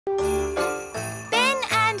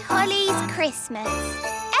Christmas.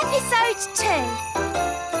 Episode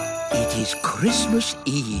 2. It is Christmas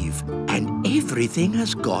Eve and everything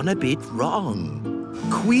has gone a bit wrong.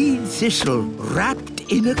 Queen Thistle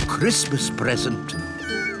wrapped in a Christmas present.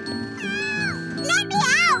 Let me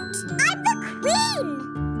out! I'm the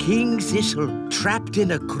Queen! King Thistle trapped in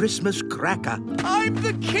a Christmas cracker. I'm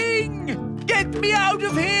the king! Get me out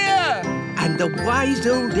of here! And the wise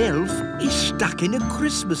old elf is stuck in a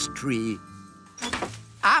Christmas tree.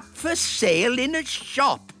 Up for sale in a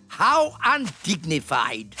shop. How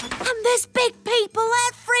undignified. And there's big people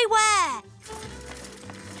everywhere.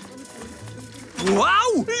 Wow!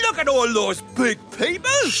 Look at all those big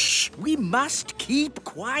people! Shh! We must keep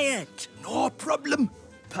quiet. No problem.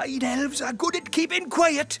 Pine elves are good at keeping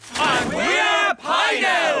quiet. And we're Pine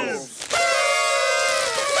Elves!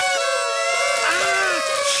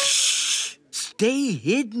 Shh! Stay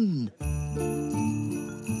hidden.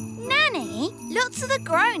 Nanny, lots of the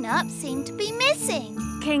grown-ups seem to be missing.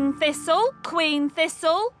 King Thistle, Queen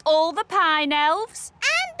Thistle, all the Pine Elves.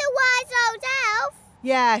 And the wise old elf.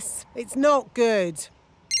 Yes, it's not good.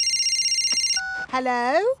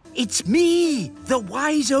 Hello? It's me, the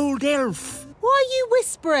wise old elf. Why are you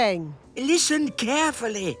whispering? Listen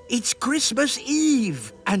carefully. It's Christmas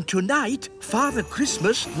Eve. And tonight, Father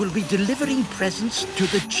Christmas will be delivering presents to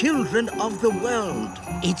the children of the world.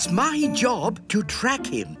 It's my job to track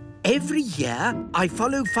him. Every year, I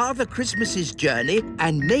follow Father Christmas's journey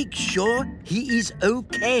and make sure he is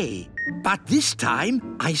okay. But this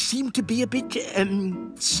time, I seem to be a bit,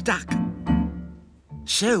 stuck.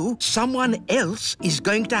 So, someone else is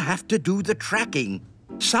going to have to do the tracking.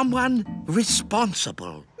 Someone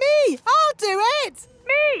responsible. Me! I'll do it!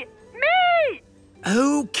 Me! Me!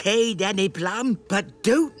 Okay, Danny Plum, but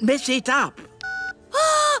don't mess it up.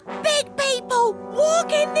 Big people,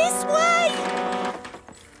 walking this way.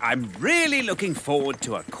 I'm really looking forward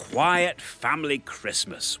to a quiet family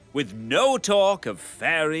Christmas with no talk of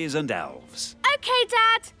fairies and elves. OK,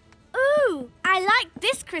 Dad. Ooh, I like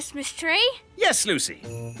this Christmas tree. Yes, Lucy.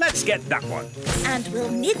 Let's get that one. And we'll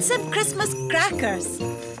need some Christmas crackers.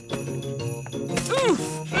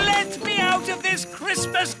 Oof! Let me out of this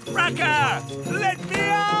Christmas cracker! Let me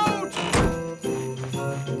out!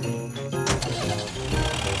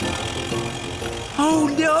 Oh,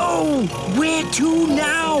 no! Where to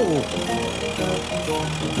now?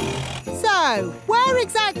 So, where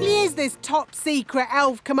exactly is this top-secret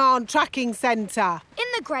Elf Command Tracking Centre? In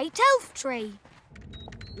the great elf tree.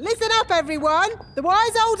 Listen up, everyone. The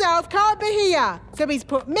wise old elf can't be here, so he's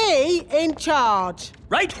put me in charge.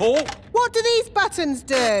 Right-ho! What do these buttons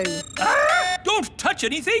do? Don't touch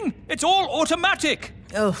anything. It's all automatic.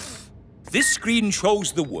 Ugh. This screen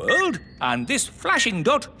shows the world, and this flashing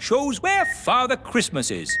dot shows where Father Christmas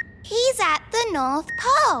is. He's at the North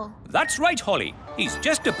Pole. That's right, Holly. He's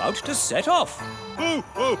just about to set off. Ho,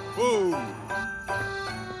 ho, ho!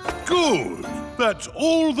 Good. That's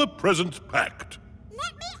all the presents packed.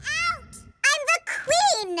 Let me out! I'm the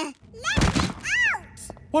Queen! Let me out!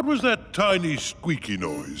 What was that tiny squeaky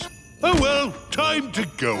noise? Oh, well, time to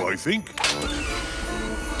go, I think.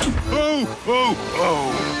 Ho, ho,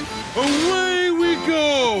 ho! Away we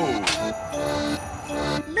go!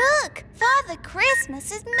 Look, Father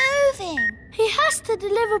Christmas is moving. He has to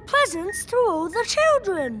deliver presents to all the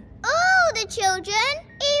children. All the children?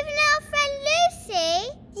 Even our friend Lucy?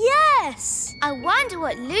 Yes. I wonder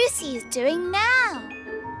what Lucy is doing now.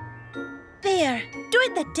 There,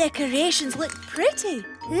 don't the decorations look pretty?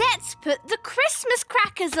 Let's put the Christmas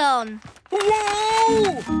crackers on.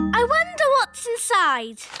 Whoa! I wonder what's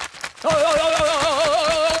inside.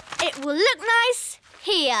 It will look nice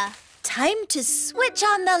here. Time to switch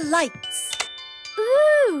on the lights.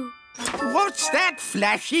 Ooh, What's that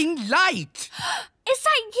flashing light? is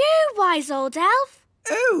that you, wise old elf?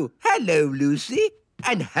 Oh, hello, Lucy.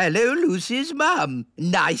 And hello, Lucy's mum.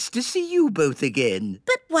 Nice to see you both again.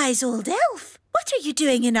 But wise old elf, what are you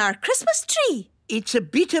doing in our Christmas tree? It's a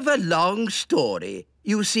bit of a long story.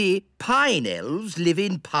 You see, pine elves live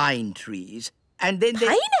in pine trees, and then they...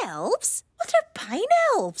 Pine elves? What are pine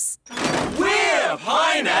elves? We're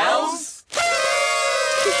Pine Elves!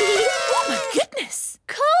 Oh, my goodness.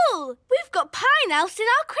 Cool. We've got pine elves in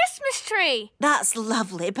our Christmas tree. That's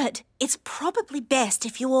lovely, but it's probably best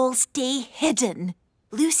if you all stay hidden.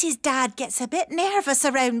 Lucy's dad gets a bit nervous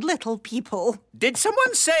around little people. Did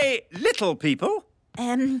someone say little people?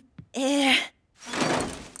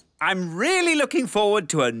 I'm really looking forward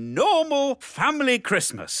to a normal family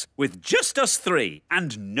Christmas with just us three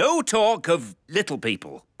and no talk of little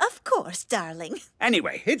people. Of course, darling.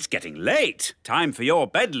 Anyway, it's getting late. Time for your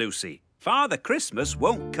bed, Lucy. Father Christmas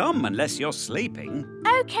won't come unless you're sleeping.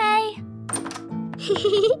 OK.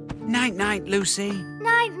 Night-night, Lucy.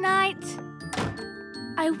 Night-night.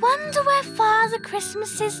 I wonder where Father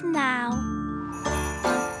Christmas is now.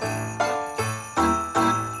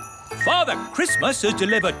 Father Christmas has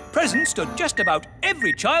delivered presents to just about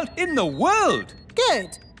every child in the world.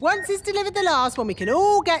 Good. Once he's delivered the last one, we can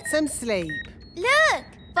all get some sleep. Look,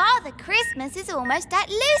 Father Christmas is almost at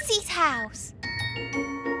Lucy's house.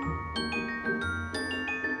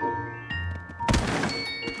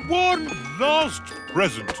 One last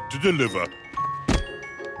present to deliver.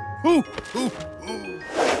 Ooh, ooh, ooh.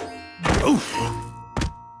 Oof.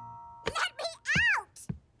 Let me out!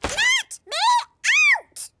 Let me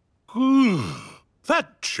out!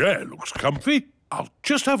 That chair looks comfy. I'll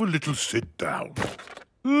just have a little sit down.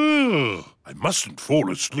 I mustn't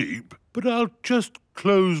fall asleep, but I'll just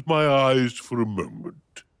close my eyes for a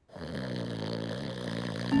moment.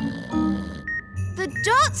 The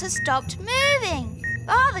dots have stopped moving.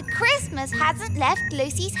 Father Christmas hasn't left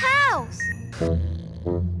Lucy's house.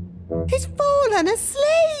 He's fallen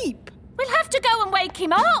asleep. We'll have to go and wake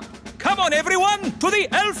him up. Come on, everyone, to the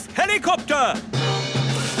elf helicopter.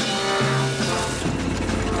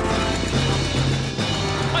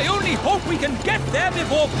 I only hope we can get there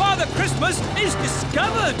before Father Christmas is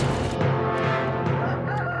discovered.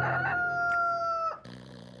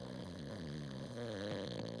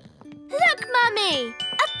 Look, Mummy,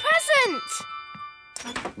 a present.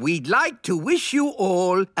 We'd like to wish you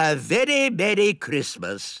all a very Merry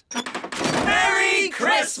Christmas. Merry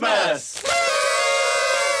Christmas!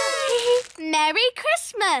 Merry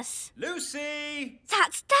Christmas. Lucy!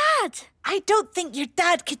 That's Dad. I don't think your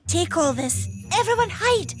dad could take all this. Everyone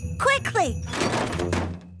hide, quickly.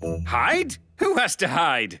 Hide? Who has to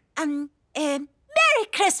hide? Merry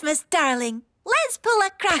Christmas, darling. Let's pull a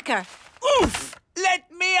cracker. Oof!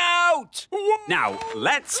 Let me out! Now,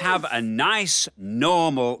 let's have a nice,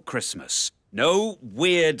 normal Christmas. No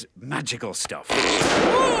weird, magical stuff.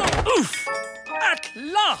 Oof! At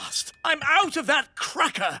last! I'm out of that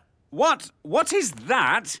cracker! What is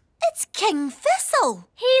that? It's King Thistle.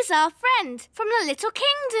 He's our friend from the Little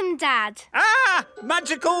Kingdom, Dad. Ah!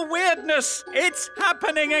 Magical weirdness! It's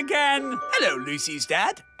happening again! Hello, Lucy's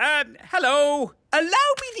dad. Hello. Allow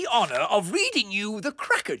me the honour of reading you the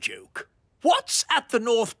cracker joke. What's at the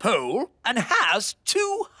North Pole and has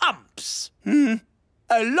 2 humps? A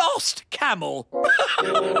lost camel.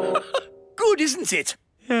 Good, isn't it?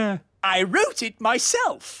 Yeah. I wrote it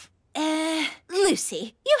myself.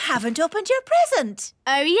 Lucy, you haven't opened your present.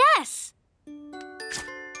 Oh, yes.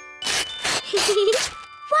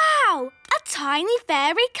 Wow, a tiny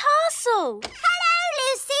fairy castle. Hello,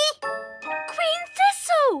 Lucy. Queen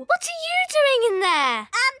Thistle, what are you doing in there?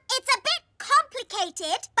 It's a bit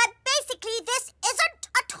complicated, but basically this isn't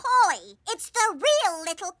a toy. It's the real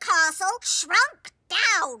little castle shrunk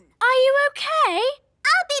down. Are you okay?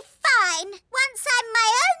 I'll be fine once I'm my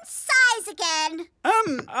own size again.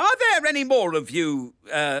 Are there any more of you,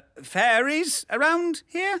 fairies around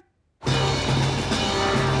here?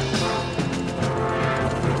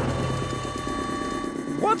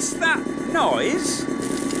 What's that noise?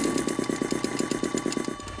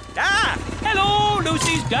 Ah! Hello,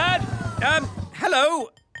 Lucy's dad. Hello.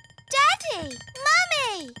 Daddy!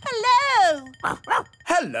 Mummy! Hello.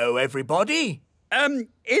 Hello, everybody.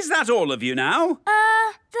 Is that all of you now?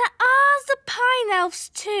 There are the Pine Elves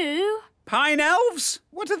too. Pine elves?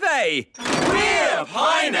 What are they? We're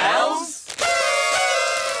Pine Elves.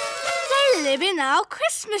 They live in our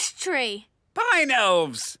Christmas tree. Pine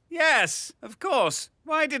elves! Yes, of course.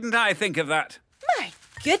 Why didn't I think of that? My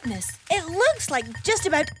goodness, it looks like just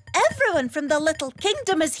about everyone from the Little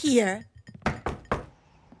Kingdom is here.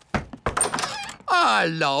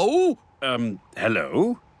 Hello.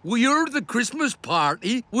 Hello? We heard the Christmas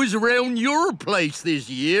party was around your place this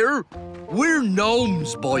year. We're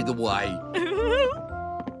gnomes, by the way.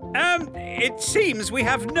 It seems we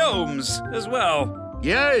have gnomes as well.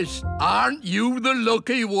 Yes, aren't you the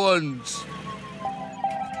lucky ones?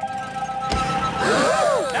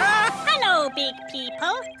 Hello, big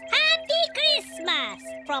people. Happy Christmas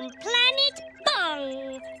from Planet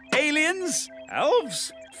Bung. Aliens,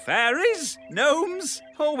 elves, fairies, gnomes.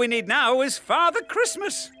 All we need now is Father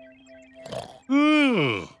Christmas.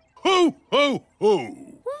 Ho, ho, ho.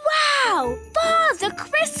 Wow, Father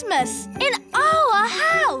Christmas in our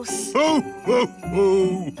house. Ho, ho,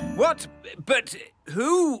 ho. What? But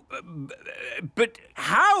who? But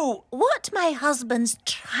how? What my husband's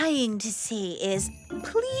trying to say is,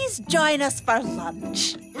 please join us for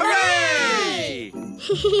lunch. Hooray!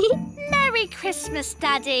 Merry Christmas,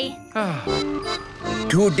 Daddy.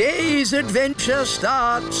 Today's adventure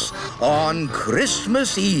starts on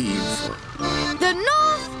Christmas Eve. The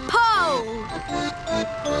North Pole.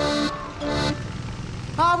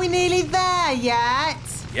 Are we nearly there yet?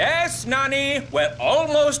 Yes, Nanny, we're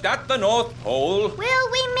almost at the North Pole.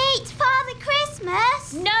 Will we meet Father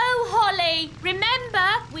Christmas? No, Holly. Remember,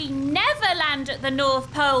 we never land at the North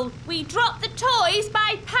Pole. We drop the toys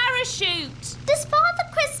by parachute. Does Father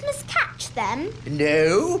Christmas catch them?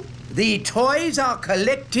 No, the toys are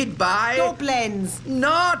collected by... Goblins.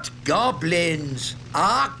 Not goblins.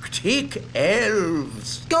 Arctic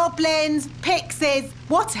elves. Goblins, pixies,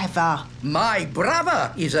 whatever. My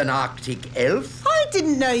brother is an Arctic elf. I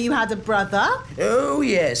didn't know you had a brother. Oh,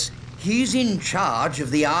 yes. He's in charge of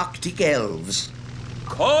the Arctic elves.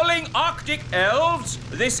 Calling Arctic elves,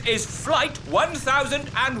 this is Flight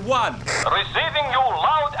 1001. Receiving you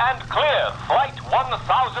loud and clear, Flight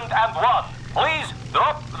 1001. Please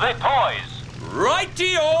drop the toys.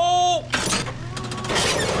 Righty-o!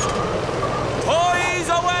 Toys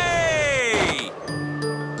away!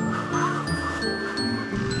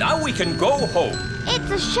 Now we can go home.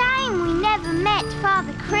 It's a shame we never met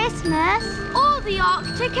Father Christmas. Or the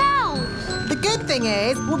Arctic elves. The good thing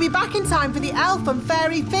is, we'll be back in time for the Elf and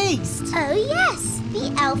Fairy Feast. Oh, yes.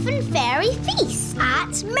 The Elf and Fairy Feast.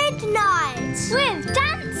 At midnight. With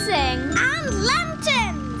dancing. And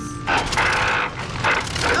lanterns.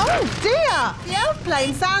 Oh, dear. The elf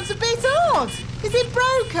plane sounds a bit odd. Is it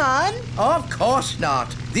broken? Of course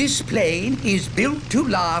not. This plane is built to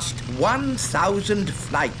last 1,000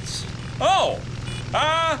 flights. Oh,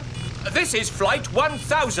 this is Flight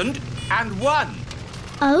 1001.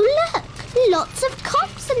 Oh, look. Lots of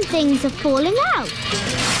cops and things are falling out.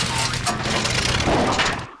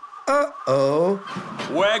 Uh-oh.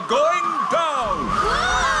 We're going down.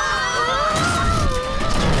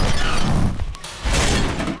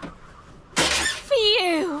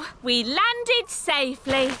 Phew! We landed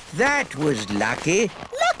safely. That was lucky.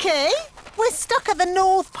 Lucky? We're stuck at the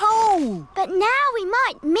North Pole. But now we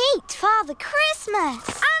might meet Father Christmas.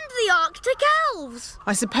 And the Arctic elves.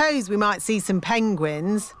 I suppose we might see some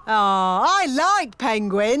penguins. Oh, I like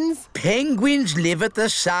penguins. Penguins live at the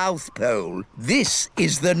South Pole. This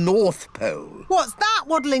is the North Pole. What's that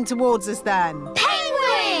waddling towards us then?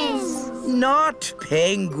 Penguins! Not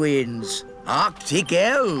penguins. Arctic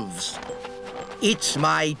elves. It's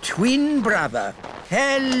my twin brother.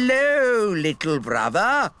 Hello, little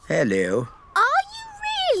brother. Hello. Are you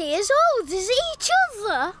really as old as each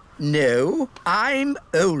other? No, I'm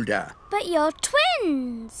older. But you're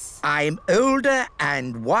twins. I'm older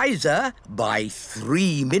and wiser by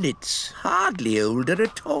 3 minutes. Hardly older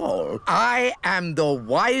at all. I am the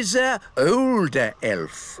wiser, older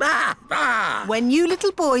elf. When you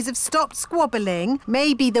little boys have stopped squabbling,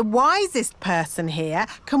 maybe the wisest person here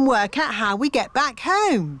can work out how we get back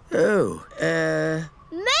home. Oh,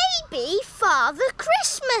 Maybe Father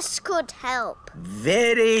Christmas could help.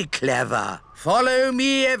 very clever. Follow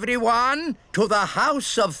me, everyone, to the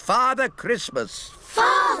house of Father Christmas.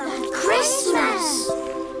 Father Christmas!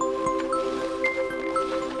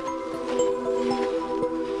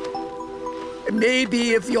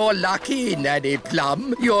 Maybe if you're lucky, Nanny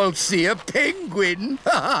Plum, you'll see a penguin.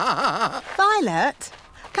 Violet,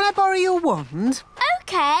 can I borrow your wand?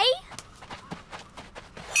 OK.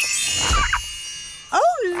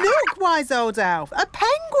 Oh, look, wise old elf, a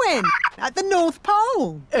penguin at the North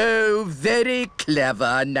Pole. Oh, very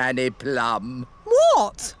clever, Nanny Plum.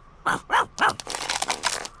 What?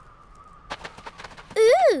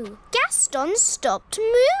 Ooh, Gaston stopped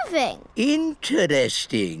moving.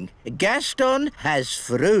 Interesting. Gaston has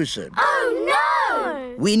frozen. Oh,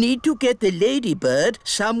 no! We need to get the ladybird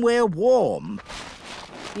somewhere warm.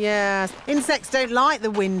 Yes, insects don't like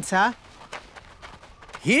the winter.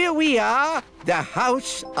 Here we are, the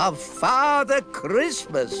house of Father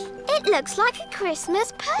Christmas. It looks like a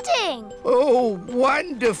Christmas pudding. Oh,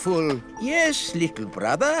 wonderful. Yes, little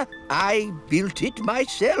brother, I built it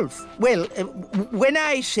myself. Well, when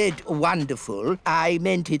I said wonderful, I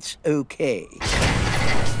meant it's okay.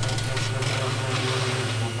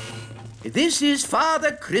 This is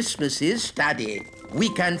Father Christmas's study. We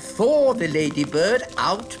can thaw the ladybird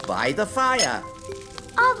out by the fire.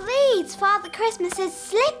 Are these Father Christmas's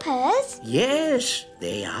slippers? Yes,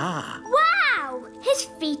 they are. Wow! His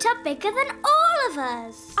feet are bigger than all of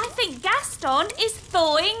us. I think Gaston is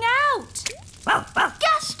thawing out.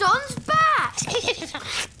 Gaston's back!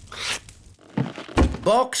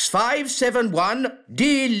 Box 571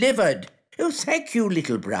 delivered. Oh, thank you,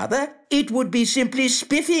 little brother. It would be simply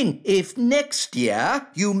spiffing if next year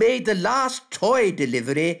you made the last toy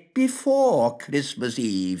delivery before Christmas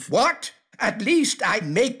Eve. What? At least I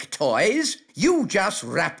make toys. You just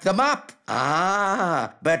wrap them up.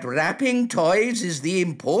 Ah, but wrapping toys is the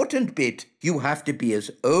important bit. You have to be as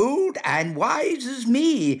old and wise as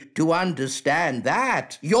me to understand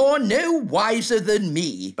that. You're no wiser than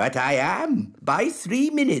me, but I am by 3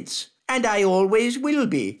 minutes. And I always will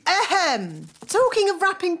be. Ahem. Talking of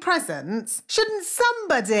wrapping presents, shouldn't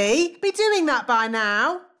somebody be doing that by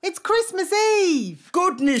now? It's Christmas Eve.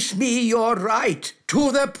 Goodness me, you're right.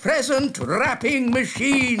 To the present wrapping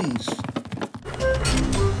machines.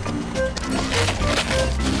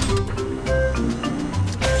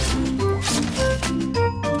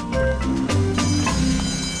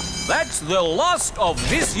 That's the last of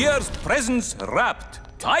this year's presents wrapped.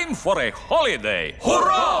 Time for a holiday.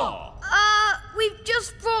 Hurrah! We've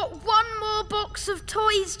just brought one more box of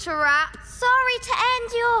toys to wrap. Sorry to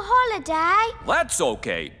end your holiday. That's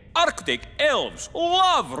okay. Arctic elves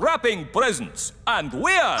love wrapping presents. And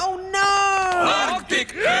we're... Oh, no!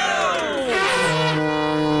 Arctic elves!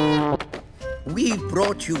 We've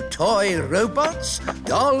brought you toy robots,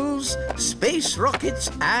 dolls, space rockets,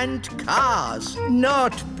 and cars.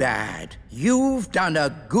 Not bad. You've done a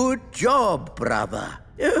good job, brother.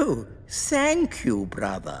 Oh, thank you,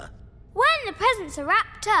 brother. When the presents are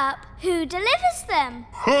wrapped up, who delivers them?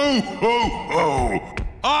 Ho, ho, ho!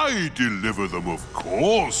 I deliver them, of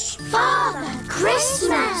course. Father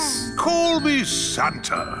Christmas! Call me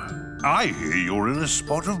Santa. I hear you're in a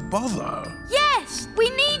spot of bother. Yes, we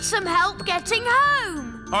need some help getting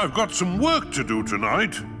home. I've got some work to do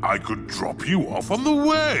tonight. I could drop you off on the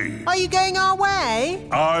way. Are you going our way?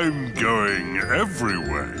 I'm going every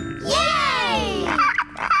way. Yay!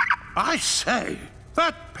 I say,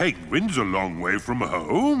 that penguin's a long way from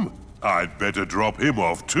home. I'd better drop him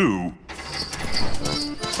off too.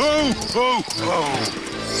 Ho, ho, ho!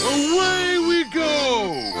 Away we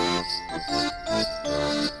go!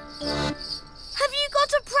 Have you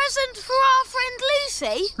got a present for our friend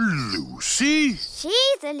Lucy? Lucy?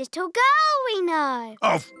 She's a little girl we know.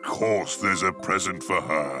 Of course there's a present for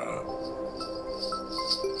her.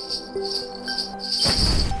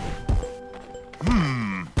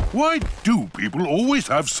 Why do people always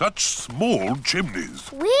have such small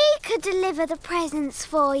chimneys? We could deliver the presents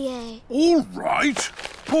for you. All right.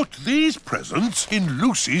 Put these presents in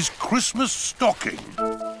Lucy's Christmas stocking.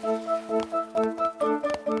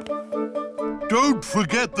 Don't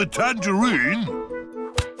forget the tangerine.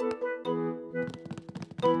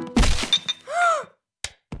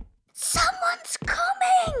 Someone's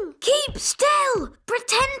coming! Keep still!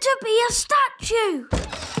 Pretend to be a statue!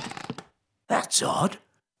 That's odd.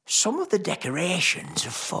 Some of the decorations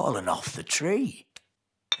have fallen off the tree.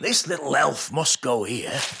 This little elf must go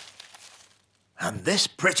here. And this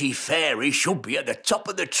pretty fairy should be at the top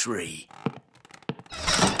of the tree.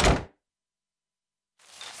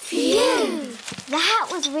 Phew! That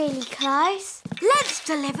was really close. Let's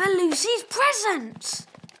deliver Lucy's presents.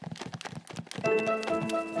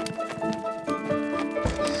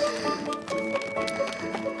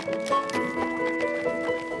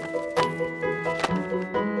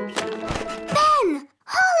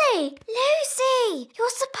 Lucy, you're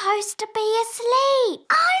supposed to be asleep.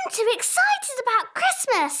 I'm too excited about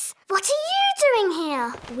Christmas. What are you doing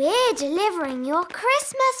here? We're delivering your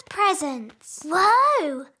Christmas presents.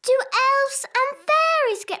 Whoa! Do elves and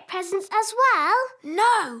fairies get presents as well?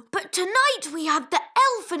 No, but tonight we have the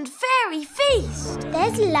elf and fairy feast.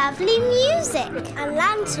 There's lovely music and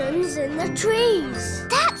lanterns in the trees.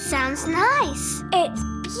 That sounds nice. It's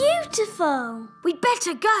beautiful. We'd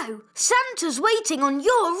better go. Santa's waiting on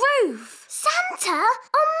your roof. Santa?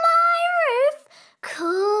 On my roof?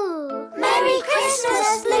 Cool. Merry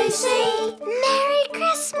Christmas, Lucy. Merry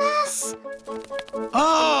Christmas.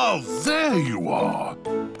 Ah, there you are.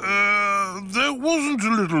 There wasn't a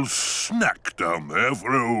little snack down there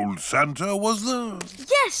for old Santa, was there?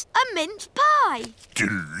 Yes, a mince pie.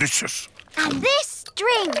 Delicious. And this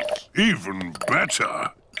drink. Even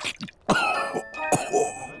better.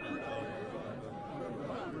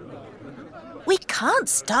 We can't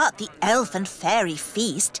start the elf and fairy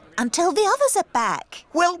feast until the others are back.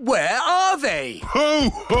 Well, where are they? Ho,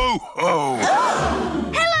 ho, ho!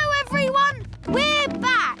 Hello, everyone. We're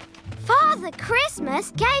back. Father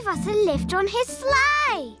Christmas gave us a lift on his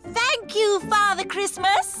sleigh. Thank you, Father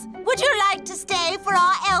Christmas. Would you like to stay for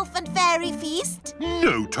our elf and fairy feast?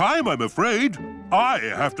 No time, I'm afraid. I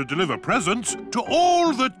have to deliver presents to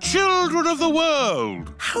all the children of the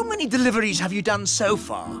world. How many deliveries have you done so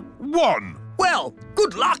far? 1. Well,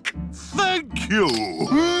 good luck. Thank you.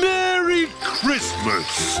 Merry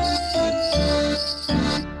Christmas.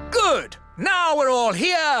 Good. Now we're all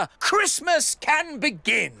here. Christmas can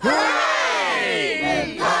begin.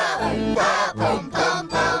 Hooray! Oompa, pom, pom,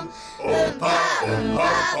 pom. Oompa, oompa,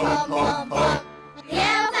 pom, pom, pom.